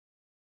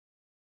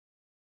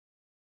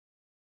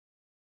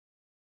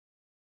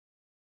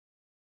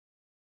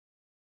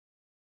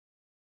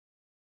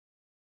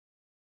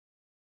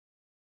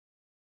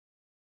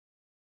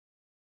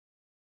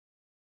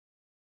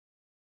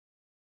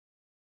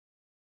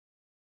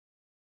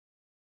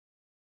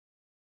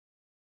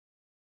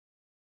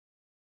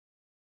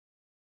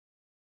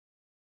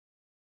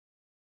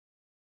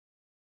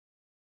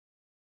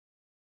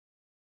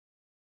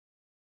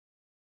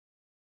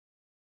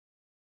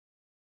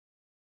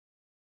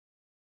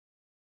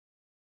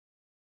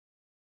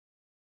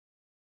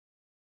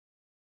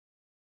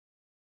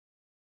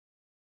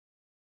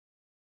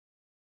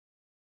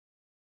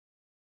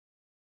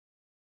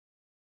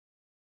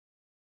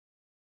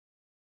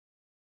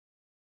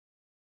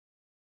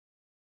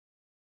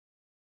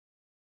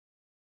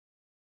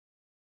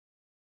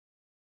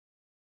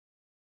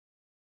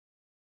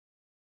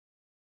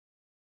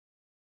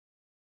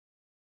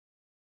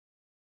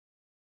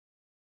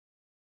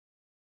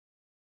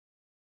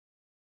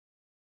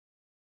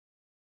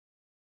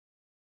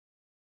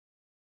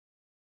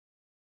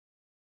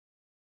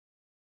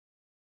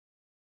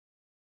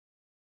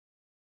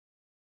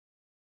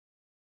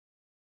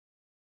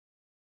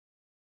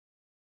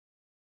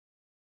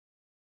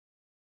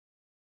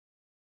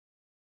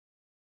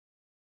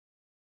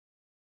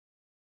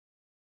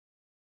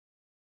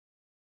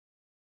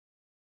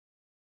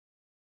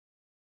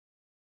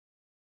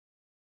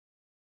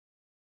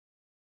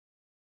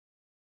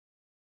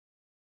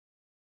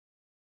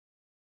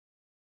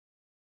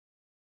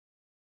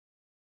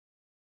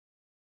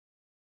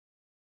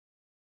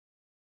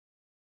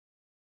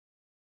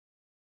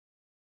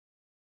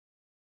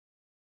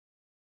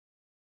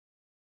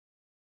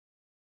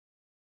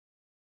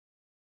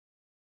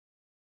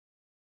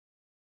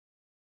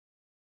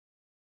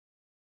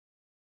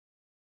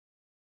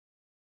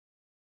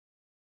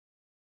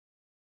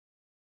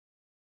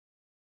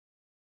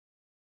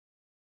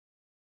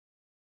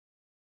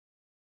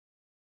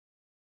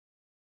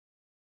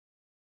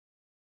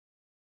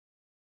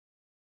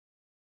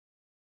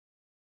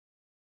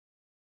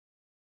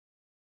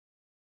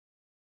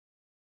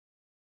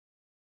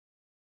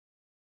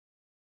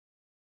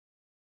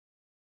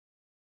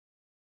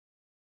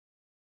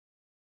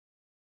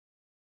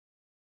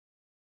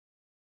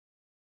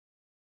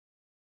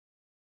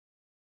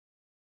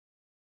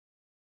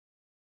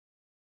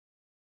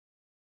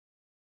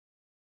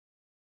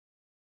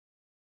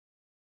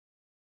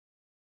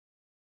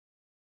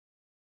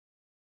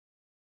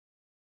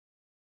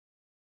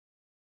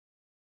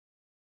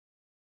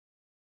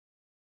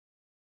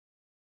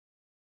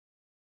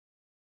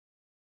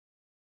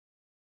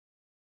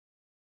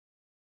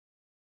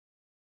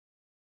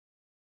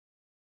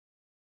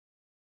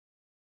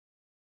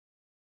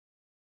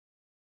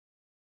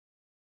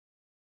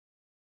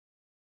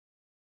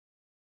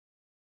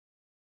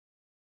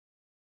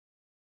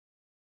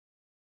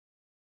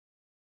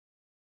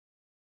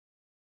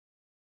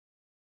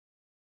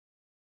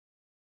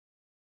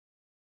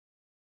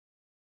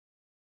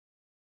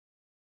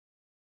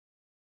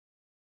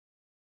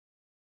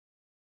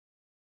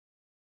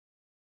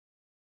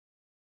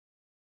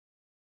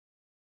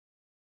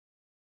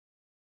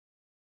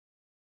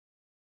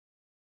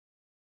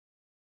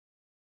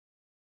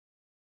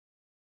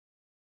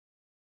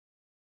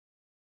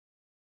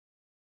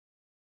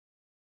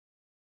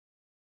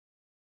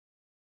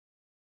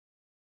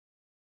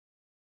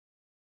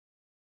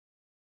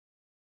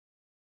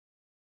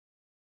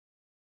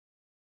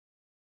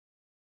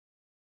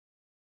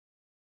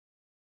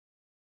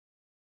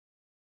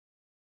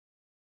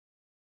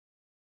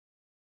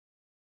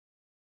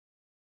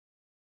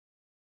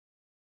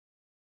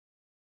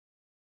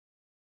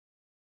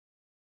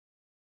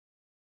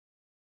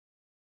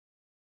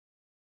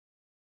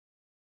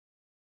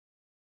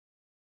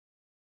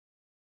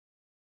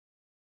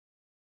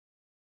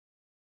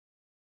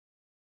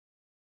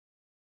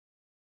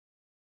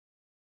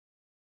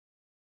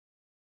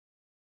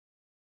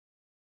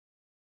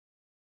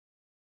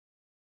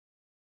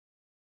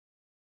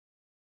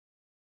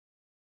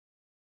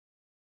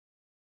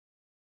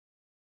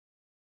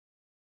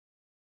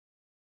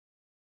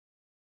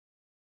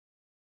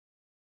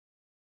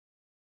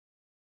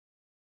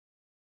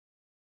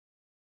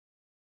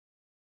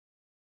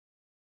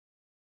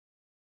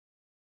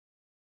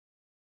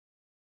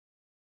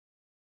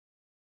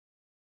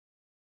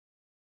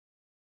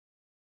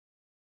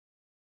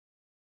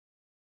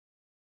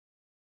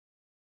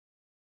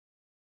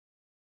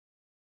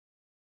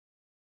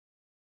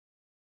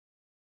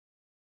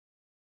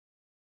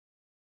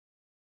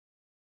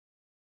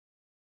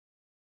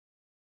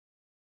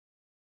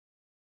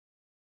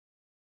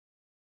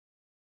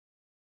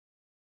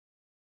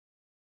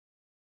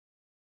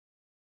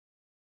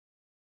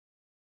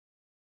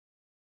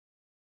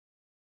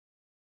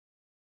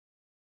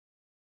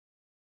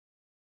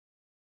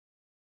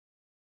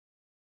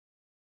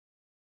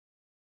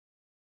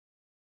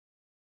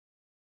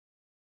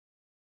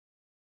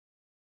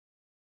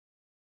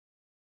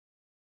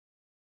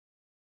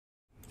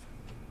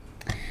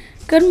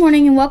Good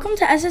morning and welcome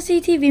to Sse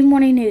TV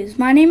Morning News.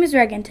 My name is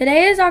Reagan.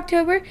 Today is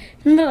November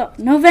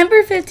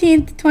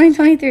 15th,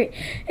 2023.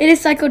 It is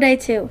cycle day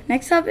 2.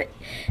 Next up,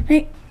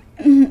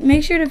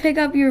 make sure to pick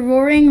up your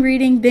Roaring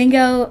Reading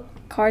Bingo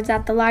cards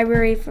at the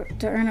library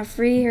to earn a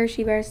free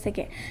Hershey Bears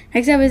ticket.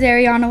 Next up is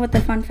Ariana with the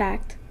fun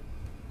fact.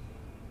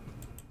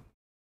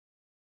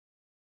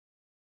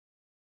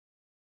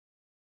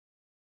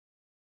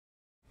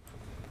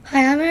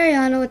 Hi, I'm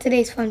Ariana with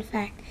today's fun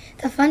fact.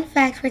 The fun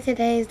fact for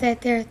today is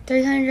that there are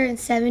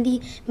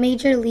 370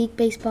 Major League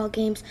Baseball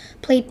games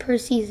played per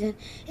season.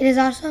 It is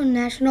also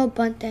National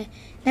Bunt Day.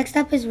 Next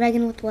up is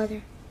Reagan with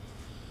weather.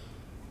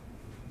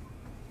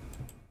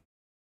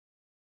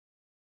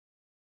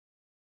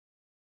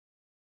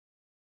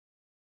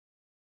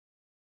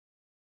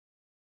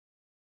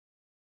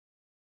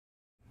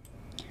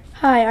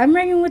 Hi, I'm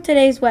Reagan with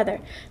today's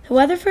weather. The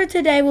weather for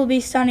today will be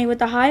sunny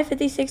with a high of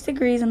 56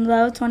 degrees and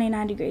low of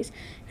 29 degrees.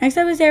 Next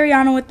up is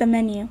Ariana with the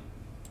menu.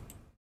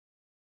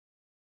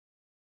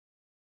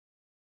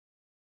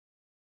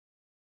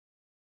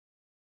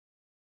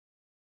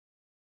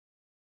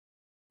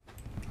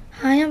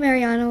 Hi, I'm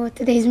Ariana with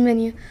today's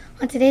menu.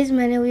 On today's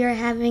menu, we are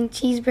having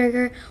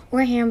cheeseburger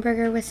or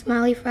hamburger with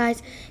smiley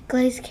fries,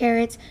 glazed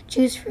carrots,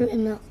 juice fruit,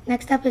 and milk.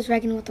 Next up is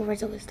Reagan with the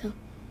words of wisdom.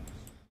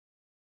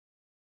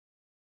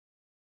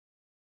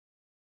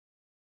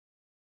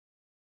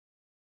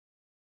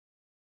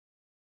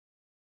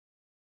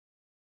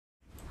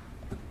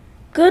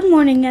 Good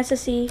morning,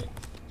 Sse,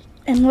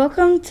 and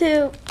welcome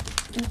to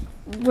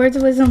Words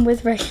of Wisdom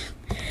with Reagan.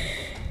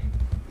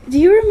 Do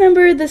you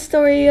remember the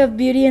story of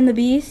Beauty and the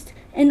Beast?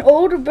 An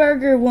old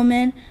burgher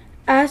woman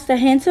asked a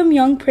handsome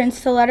young prince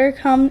to let her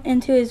come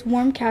into his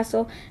warm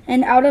castle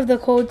and out of the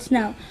cold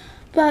snow.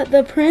 But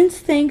the prince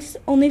thinks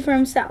only for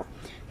himself.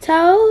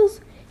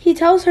 He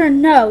tells her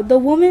no. The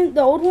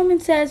old woman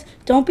says,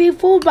 "Don't be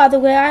fooled by the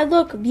way I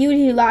look.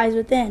 Beauty lies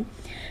within."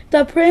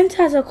 The prince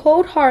has a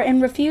cold heart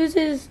and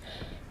refuses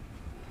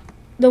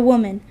the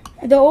woman.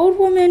 The old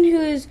woman, who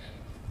is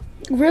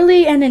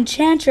really an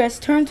enchantress,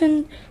 turns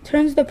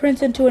the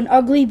prince into an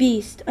ugly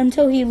beast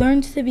until he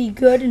learns to be a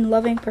good and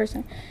loving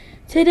person.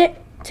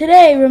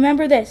 Today,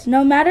 remember this: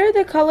 no matter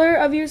the color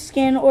of your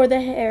skin or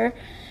the hair,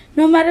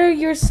 no matter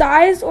your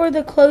size or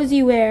the clothes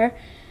you wear,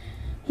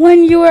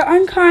 when you are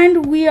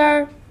unkind, we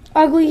are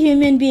ugly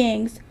human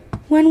beings.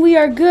 When we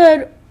are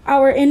good,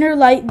 our inner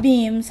light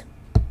beams.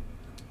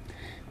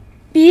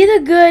 Be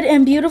the good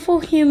and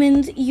beautiful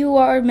humans you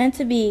are meant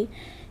to be,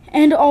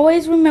 and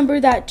always remember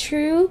that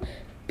true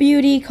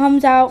beauty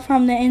comes out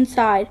from the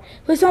inside.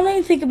 With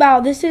something to think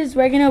about, this is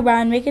Reagan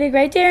O'Brien. Make it a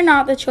great day or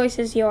not, the choice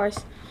is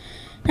yours.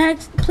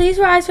 Next, please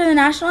rise for the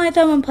national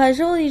anthem and pledge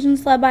of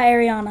allegiance led by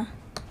Ariana.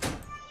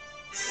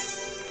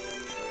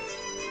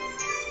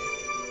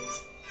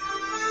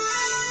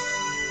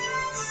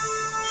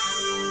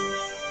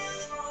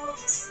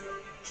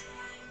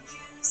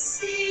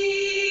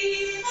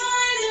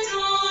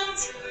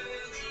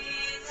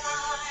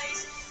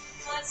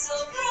 So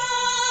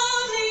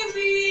proudly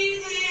we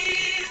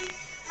came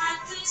at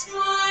the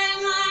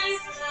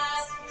twilight's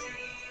last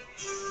gleam.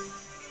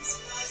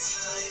 Star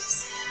stripes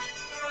and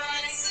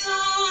bright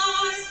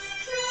stars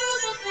through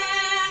the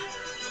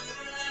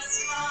perilous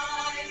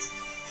fight.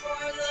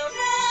 For the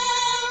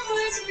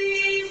ramparts we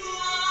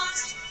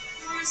watched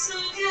were so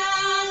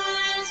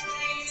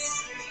gallantly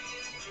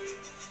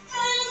streamed,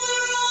 and the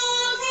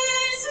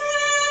rocket's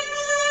red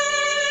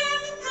glare,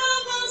 the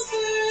bombs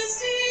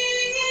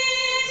bursting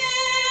in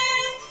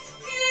air,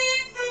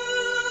 gave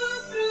proof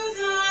through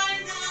the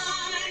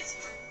night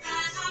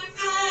that our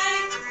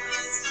flag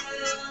was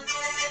still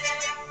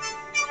there.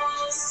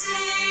 Oh,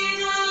 say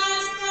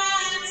does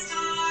that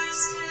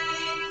star-spangled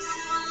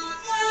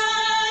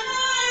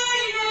banner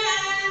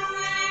yet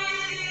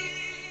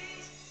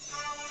wave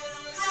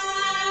o'er the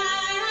land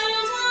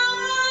of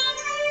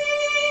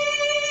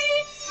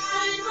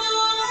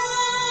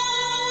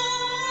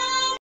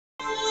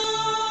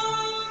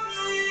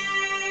free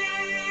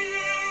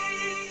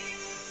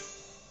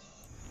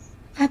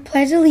and I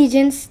pledge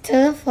allegiance to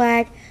the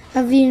flag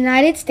of the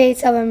United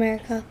States of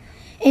America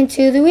and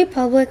to the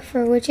republic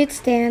for which it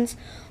stands,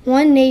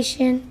 one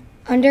nation,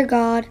 under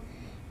God,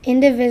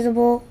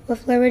 indivisible,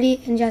 with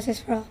liberty and justice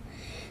for all.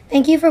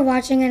 Thank you for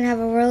watching and have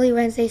a whirly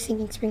Wednesday,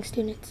 Sinking Spring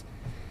students.